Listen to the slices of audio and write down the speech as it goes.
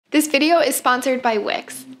This video is sponsored by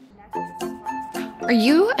Wix. Are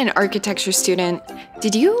you an architecture student?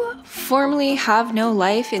 Did you formerly have no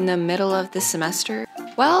life in the middle of the semester?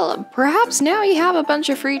 Well, perhaps now you have a bunch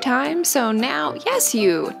of free time, so now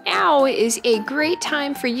is a great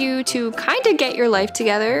time for you to kind of get your life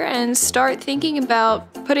together and start thinking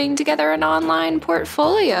about putting together an online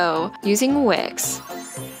portfolio using Wix.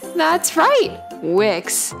 That's right,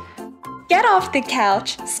 Wix. Get off the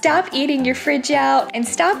couch, stop eating your fridge out, and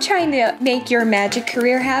stop trying to make your magic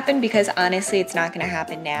career happen because honestly, it's not gonna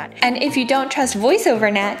happen, Nat. And if you don't trust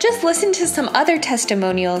VoiceOver Nat, just listen to some other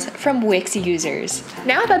testimonials from Wix users.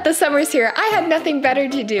 Now that the summer's here, I had nothing better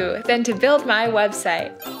to do than to build my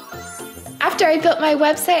website. After I built my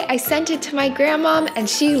website, I sent it to my grandmom and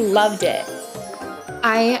she loved it.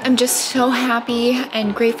 I am just so happy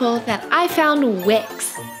and grateful that I found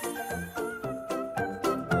Wix.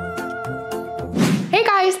 Hey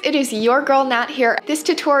guys, it is your girl Nat here. This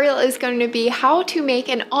tutorial is going to be how to make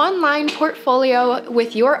an online portfolio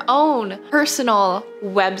with your own personal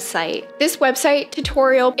website. This website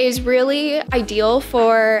tutorial is really ideal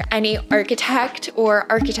for any architect or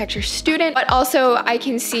architecture student, but also I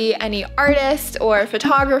can see any artist or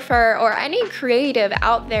photographer or any creative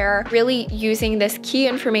out there really using this key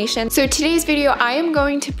information. So today's video, I am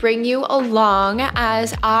going to bring you along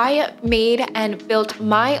as I made and built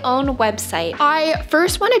my own website. I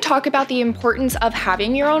first want to talk about the importance of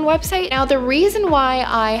having your own website. Now, the reason why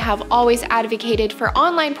I have always advocated for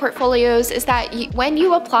online portfolios is that when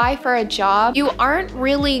you apply for a job, you aren't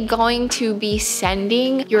really going to be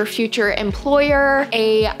sending your future employer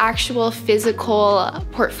a actual physical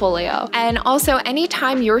portfolio. And also,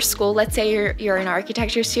 anytime your school, let's say you're an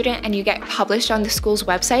architecture student and you get published on the school's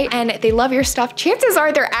website and they love your stuff, chances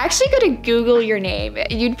are they're actually going to Google your name.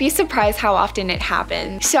 You'd be surprised how often it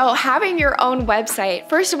happens. So having your own website,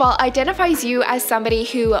 first of all, identifies you as somebody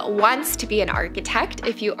who wants to be an architect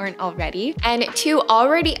if you aren't already. And two,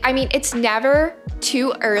 it's never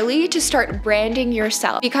too early to start branding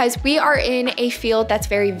yourself because we are in a field that's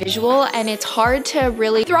very visual and it's hard to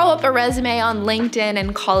really throw up a resume on LinkedIn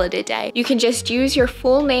and call it a day. You can just use your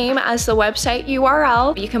full name as the website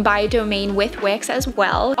URL. You can buy a domain with Wix as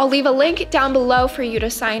well. I'll leave a link down below for you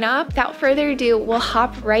to sign up. Without further ado, we'll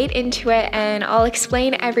hop right into it and I'll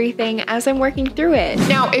explain everything as I'm working through it.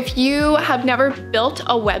 Now, if you have never built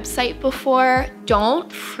a website before,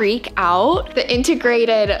 don't freak out. The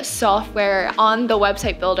integrated software on the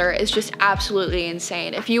website builder is just absolutely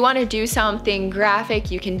insane. If you want to do something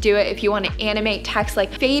graphic, you can do it. If you want to animate text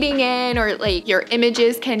like fading in or like your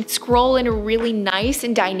images can scroll in a really nice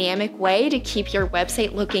and dynamic way to keep your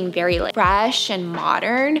website looking very fresh and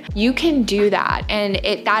modern, you can do that. And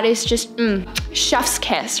that is just chef's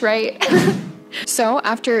kiss, right? So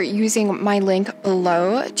after using my link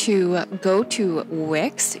below to go to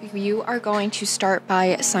Wix, you are going to start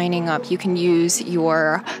by signing up. You can use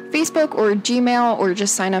your Facebook or Gmail or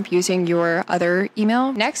just sign up using your other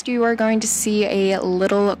email. Next, you are going to see a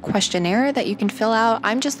little questionnaire that you can fill out.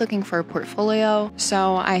 I'm just looking for a portfolio.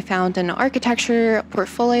 So I found an architecture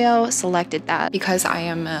portfolio, selected that. Because I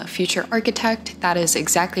am a future architect, that is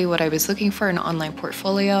exactly what I was looking for, an online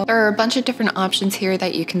portfolio. There are a bunch of different options here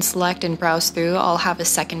that you can select and browse through. I'll have a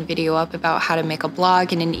second video up about how to make a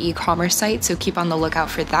blog and an e-commerce site, so keep on the lookout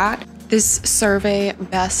for that. This survey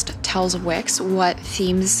best tells Wix what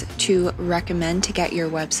themes to recommend to get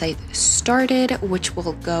your website started, which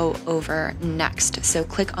we'll go over next. So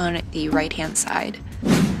click on the right-hand side.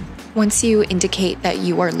 Once you indicate that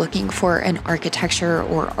you are looking for an architecture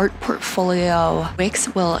or art portfolio,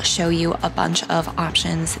 Wix will show you a bunch of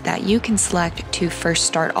options that you can select to first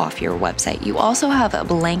start off your website. You also have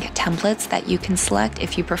blank templates that you can select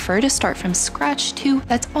if you prefer to start from scratch too.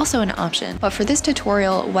 That's also an option. But for this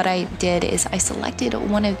tutorial, what I did is I selected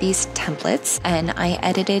one of these templates and I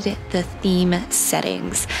edited the theme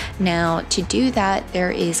settings. Now, to do that,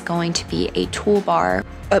 there is going to be a toolbar.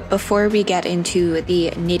 But before we get into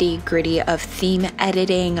the nitty-gritty of theme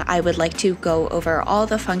editing, I would like to go over all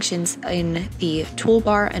the functions in the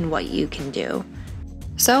toolbar and what you can do.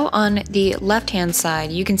 So on the left-hand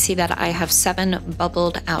side, you can see that I have 7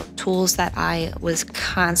 bubbled out tools that I was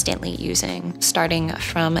constantly using. Starting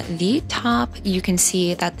from the top, you can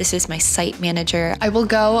see that this is my site manager. I will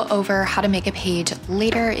go over how to make a page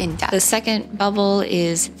later in depth. The second bubble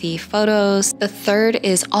is the photos. The third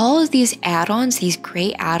is all of these add-ons, these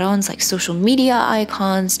great add-ons like social media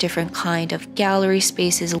icons, different kind of gallery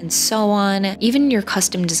spaces, and so on. Even your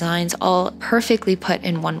custom designs all perfectly put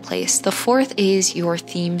in one place. The fourth is your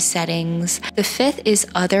theme settings. The fifth is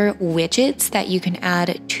other widgets that you can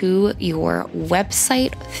add to your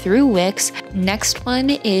website through Wix. Next one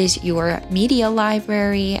is your media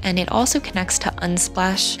library, and it also connects to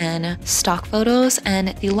Unsplash and stock photos. And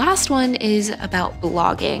the last one is about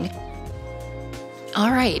blogging.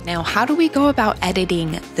 All right, now how do we go about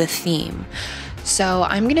editing the theme? So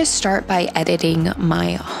I'm gonna start by editing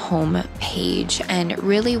my home page, and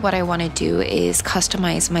really what I wanna do is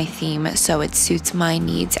customize my theme so it suits my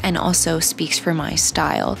needs and also speaks for my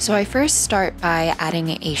style. So I first start by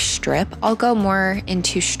adding a strip. I'll go more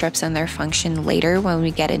into strips and their function later when we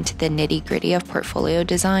get into the nitty-gritty of portfolio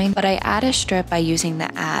design, but I add a strip by using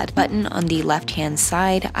the add button on the left-hand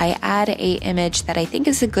side. I add a image that I think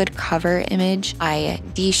is a good cover image. I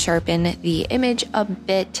de-sharpen the image a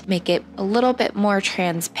bit, make it a little bit more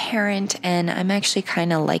transparent, and I'm actually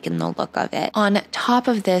kind of liking the look of it. On top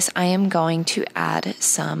of this, I am going to add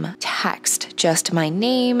some text, just my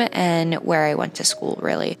name and where I went to school,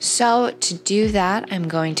 really. So to do that, I'm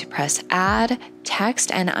going to press add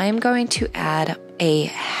text, and I'm going to add a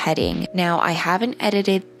heading. Now, I haven't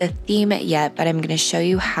edited the theme yet, but I'm going to show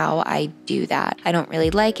you how I do that. I don't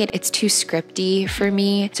really like it. It's too scripty for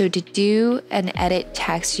me. So to do an edit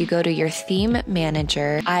text, you go to your theme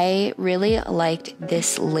manager. I really liked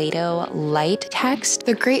this Lato light text.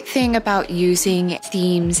 The great thing about using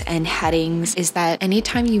themes and headings is that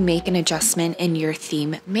anytime you make an adjustment in your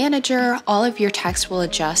theme manager, all of your text will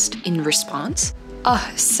adjust in response.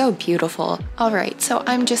 Oh, so beautiful. All right, so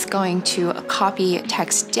I'm just going to copy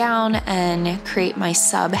text down and create my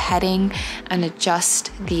subheading and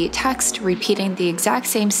adjust the text, repeating the exact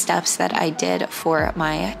same steps that I did for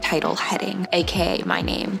my title heading, aka my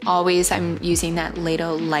name. Always I'm using that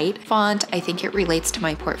Lato light font. I think it relates to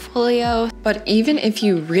my portfolio, but even if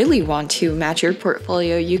you really want to match your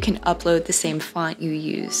portfolio, you can upload the same font you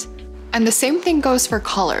use. And the same thing goes for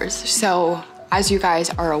colors. So as you guys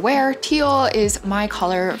are aware, teal is my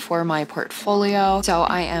color for my portfolio. So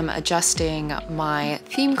I am adjusting my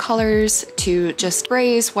theme colors to just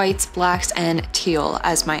grays, whites, blacks, and teal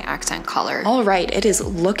as my accent color. All right, it is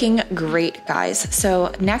looking great, guys.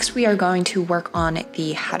 So next we are going to work on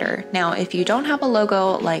the header. Now, if you don't have a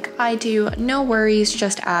logo like I do, no worries,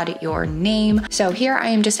 just add your name. So here I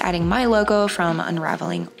am just adding my logo from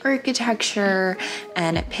Unraveling Architecture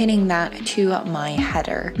and pinning that to my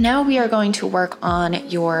header. Now we are going to work on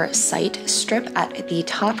your site strip at the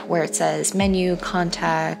top where it says menu,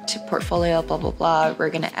 contact, portfolio, blah, blah, blah.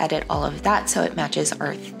 We're gonna edit all of that so it matches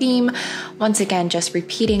our theme. Once again, just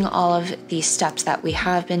repeating all of the steps that we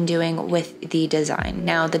have been doing with the design.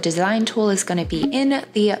 Now, the design tool is gonna be in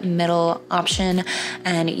the middle option,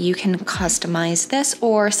 and you can customize this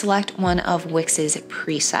or select one of Wix's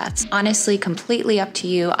presets. Honestly, completely up to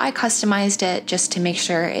you. I customized it just to make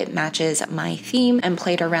sure it matches my theme and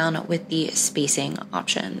played around with the spacing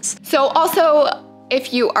options. So also,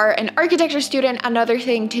 if you are an architecture student, another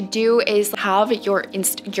thing to do is have your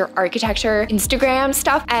architecture Instagram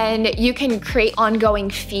stuff, and you can create ongoing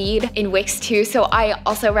feed in Wix too. So I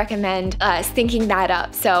also recommend syncing that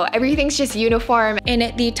up. So everything's just uniform.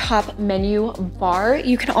 In the top menu bar,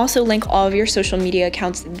 you can also link all of your social media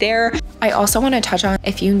accounts there. I also want to touch on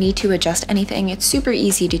if you need to adjust anything, it's super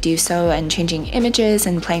easy to do so, and changing images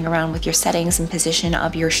and playing around with your settings and position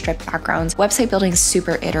of your strip backgrounds. Website building is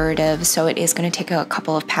super iterative, so it is going to take a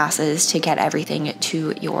couple of passes to get everything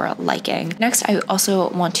to your liking. Next, I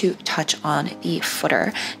also want to touch on the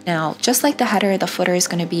footer. Now, just like the header, the footer is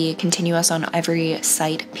going to be continuous on every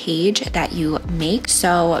site page that you make.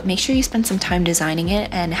 So make sure you spend some time designing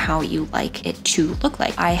it and how you like it to look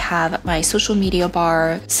like. I have my social media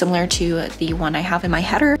bar similar to the one I have in my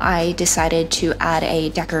header. I decided to add a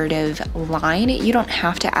decorative line. You don't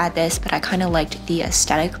have to add this, but I kind of liked the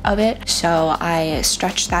aesthetic of it, so I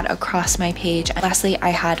stretched that across my page. And lastly, I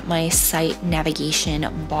had my site navigation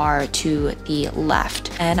bar to the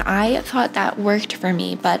left, and I thought that worked for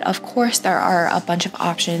me, but of course there are a bunch of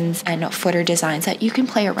options and footer designs that you can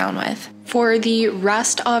play around with. For the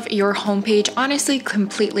rest of your homepage, honestly,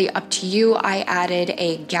 completely up to you. I added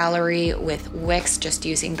a gallery with Wix, just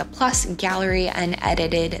using the plus gallery, and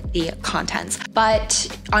edited the contents.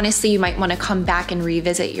 But honestly, you might want to come back and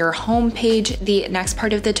revisit your homepage. The next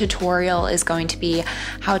part of the tutorial is going to be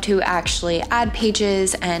how to actually add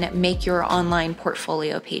pages and make your online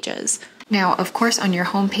portfolio pages. Now, of course, on your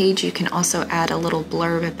homepage, you can also add a little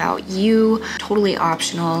blurb about you, totally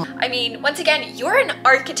optional. I mean, once again, you're an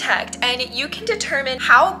architect and you can determine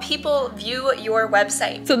how people view your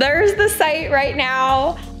website. So there's the site right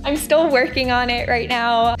now. I'm still working on it right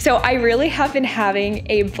now. So I really have been having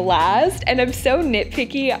a blast, and I'm so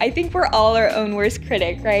nitpicky. I think we're all our own worst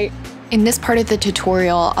critic, right? In this part of the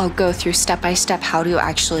tutorial, I'll go through step by step how to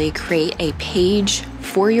actually create a page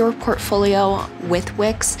for your portfolio with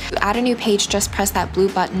Wix. To add a new page, just press that blue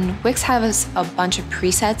button. Wix has a bunch of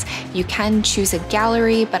presets. You can choose a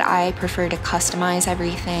gallery, but I prefer to customize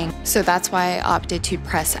everything. So that's why I opted to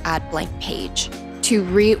press add blank page. To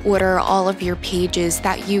reorder all of your pages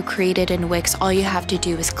that you created in Wix, all you have to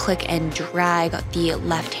do is click and drag the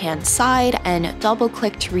left-hand side and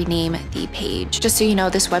double-click to rename the page. Just so you know,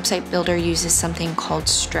 this website builder uses something called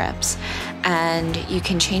strips, and you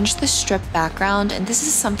can change the strip background, and this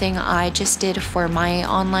is something I just did for my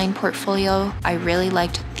online portfolio. I really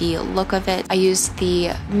liked the look of it. I used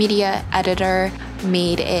the media editor,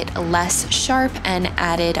 made it less sharp, and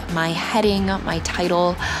added my heading, my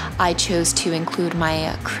title. I chose to include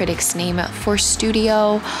my critic's name for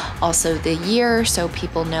studio, also the year, so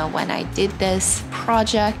people know when I did this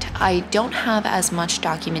project. I don't have as much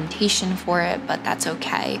documentation for it, but that's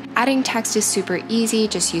okay. Adding text is super easy,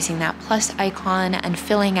 just using that plus icon and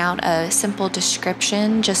filling out a simple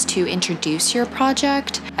description just to introduce your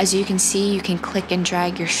project. As you can see, you can click and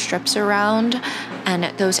drag your strips around,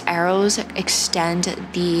 and those arrows extend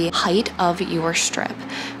the height of your strip.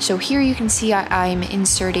 So here you can see I'm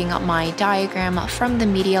inserting my diagram from the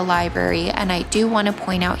media library, and I do want to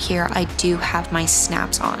point out here I do have my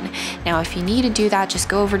snaps on. Now if you need to do that, just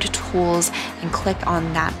go over to tools and click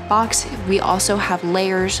on that box. We also have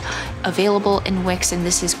layers available in Wix, and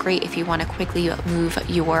this is great if you want to quickly move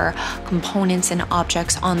your components and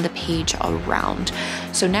objects on the page around.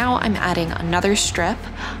 So now I'm adding another strip.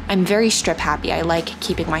 I'm very strip happy. I like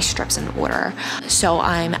keeping my strips in order. So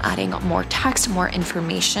I'm adding more text, more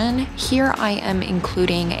information. Here I am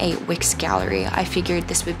including a Wix gallery. I figured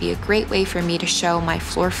this would be a great way for me to show my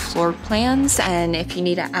floor plans, and if you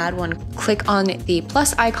need to add one, click on the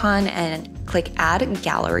plus icon and click add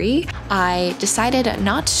gallery. I decided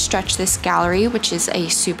not to stretch this gallery, which is a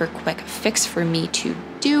super quick fix for me to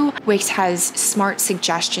do. Wix has smart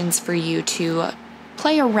suggestions for you to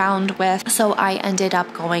play around with, so I ended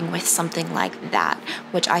up going with something like that,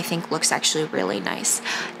 which I think looks actually really nice.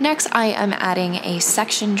 Next, I am adding a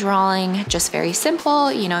section drawing, just very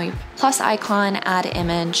simple, you know, plus icon, add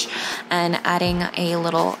image, and adding a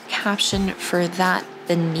little caption for that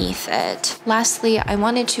beneath it. Lastly, I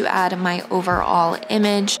wanted to add my overall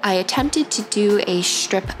image. I attempted to do a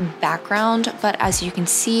strip background, but as you can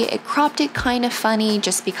see, it cropped it kind of funny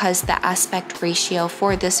just because the aspect ratio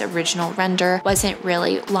for this original render wasn't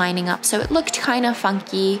really lining up, so it looked kind of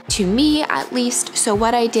funky to me at least. So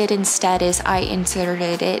what I did instead is I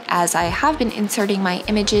inserted it as I have been inserting my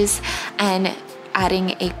images and adding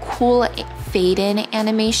a cool fade in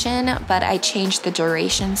animation, but I changed the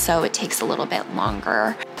duration so it takes a little bit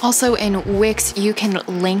longer. Also in Wix, you can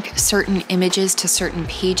link certain images to certain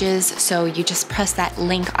pages. So you just press that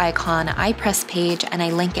link icon, I press page, and I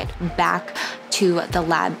link it back to the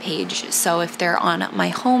lab page. So if they're on my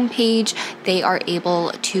home page, they are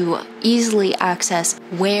able to easily access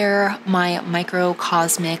where my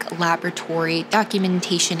microcosmic laboratory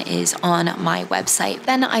documentation is on my website.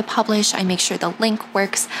 Then I publish, I make sure the link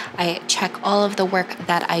works, I check all of the work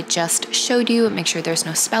that I just showed you, make sure there's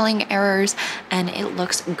no spelling errors, and it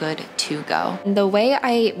looks good to go. The way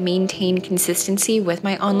I maintain consistency with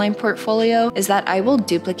my online portfolio is that I will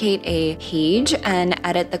duplicate a page and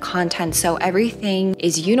edit the content so everything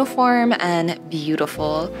is uniform and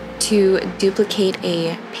beautiful. To duplicate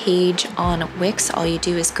a page on Wix, all you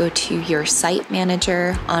do is go to your site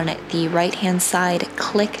manager. On the right hand side,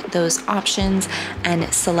 click those options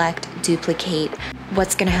and select duplicate.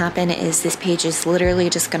 What's going to happen is this page is literally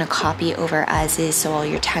just going to copy over as is, so all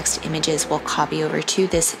your text images will copy over to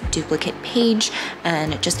this duplicate page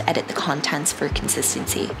and just edit the contents for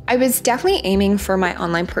consistency. I was definitely aiming for my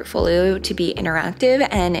online portfolio to be interactive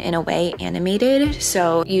and in a way animated,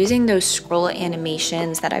 so using those scroll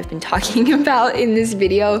animations that I've been talking about in this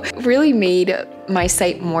video really made my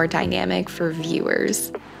site more dynamic for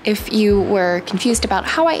viewers. If you were confused about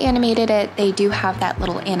how I animated it, they do have that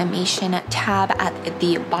little animation tab at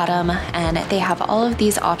the bottom, and they have all of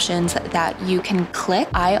these options that you can click.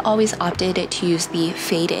 I always opted to use the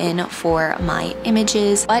fade in for my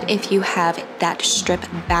images, but if you have that strip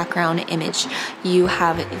background image, you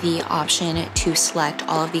have the option to select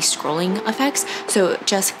all of these scrolling effects. So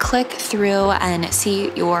just click through and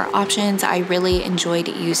see your options. I really enjoyed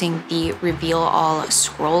using the reveal all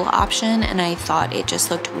scroll option, and I thought it just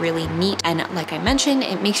looked really neat. And like I mentioned,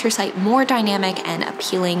 it makes your site more dynamic and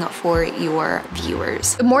appealing for your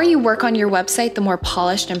viewers. The more you work on your website, the more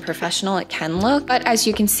polished and professional it can look. But as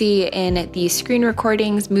you can see in these screen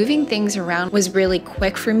recordings, moving things around was really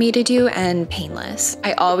quick for me to do and painless.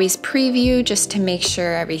 I always preview just to make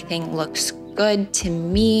sure everything looks good to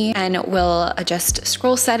me, and will adjust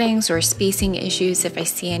scroll settings or spacing issues if I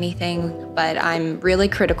see anything, but I'm really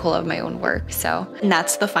critical of my own work. And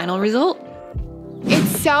that's the final result.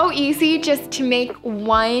 It's so easy just to make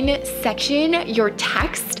one section your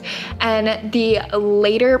text and the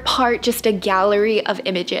later part just a gallery of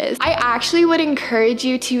images. I actually would encourage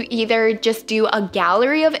you to either just do a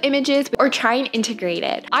gallery of images or try and integrate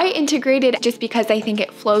it. I integrate it just because I think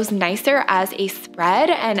it flows nicer as a spread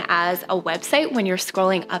and as a website when you're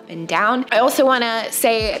scrolling up and down. I also want to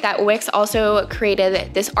say that Wix also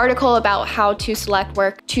created this article about how to select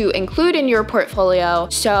work to include in your portfolio.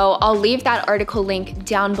 So I'll leave that article link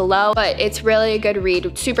down below, but it's really a good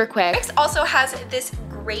read, super quick. Wix also has this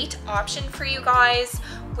great option for you guys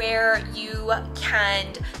where you can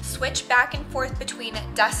switch back and forth between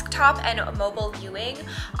desktop and mobile viewing.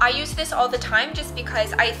 I use this all the time just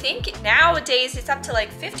because I think nowadays it's up to like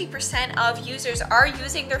 50% of users are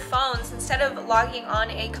using their phones instead of logging on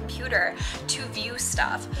a computer to view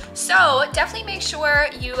stuff. So definitely make sure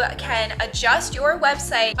you can adjust your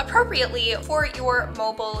website appropriately for your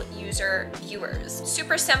mobile user viewers.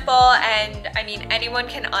 Super simple, and I mean, anyone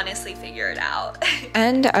can honestly figure it out.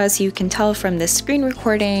 And as you can tell from this screen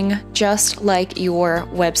recording, just like your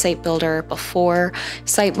website builder before,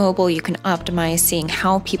 Site Mobile, you can optimize seeing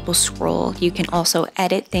how people scroll. You can also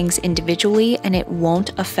edit things individually and it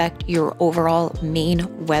won't affect your overall main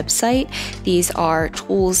website. These are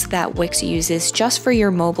tools that Wix uses just for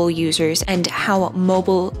your mobile users and how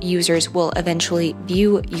mobile users will eventually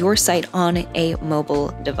view your site on a mobile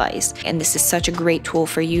device. And this is such a great tool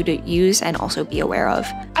for you to use and also be aware of.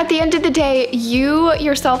 At the end of the day, you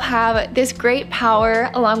yourself have this great power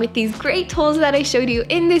along with these great tools that I showed you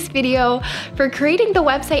in this video for creating the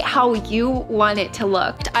website how you want it to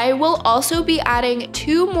look. I will also be adding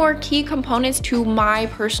 2 more key components to my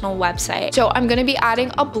personal website. So I'm gonna be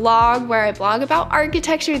adding a blog where I blog about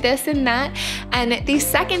architecture, this and that. And the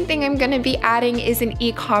second thing I'm gonna be adding is an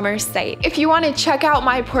e-commerce site. If you wanna check out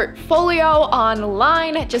my portfolio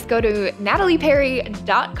online, just go to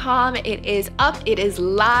natalieperry.com. It is up, it is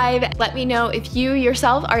live. Let me know if you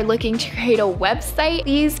yourself are looking to create a website.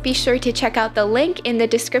 Please be sure to check out the link in the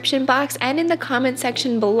description box and in the comment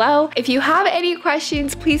section below. If you have any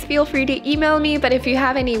questions, please feel free to email me, but if you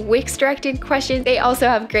have any Wix directed questions, they also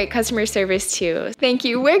have great customer service too. Thank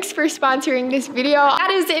you, Wix, for sponsoring this video.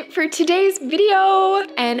 That is it for today's video,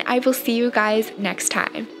 and I will see you guys next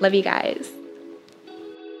time. Love you guys.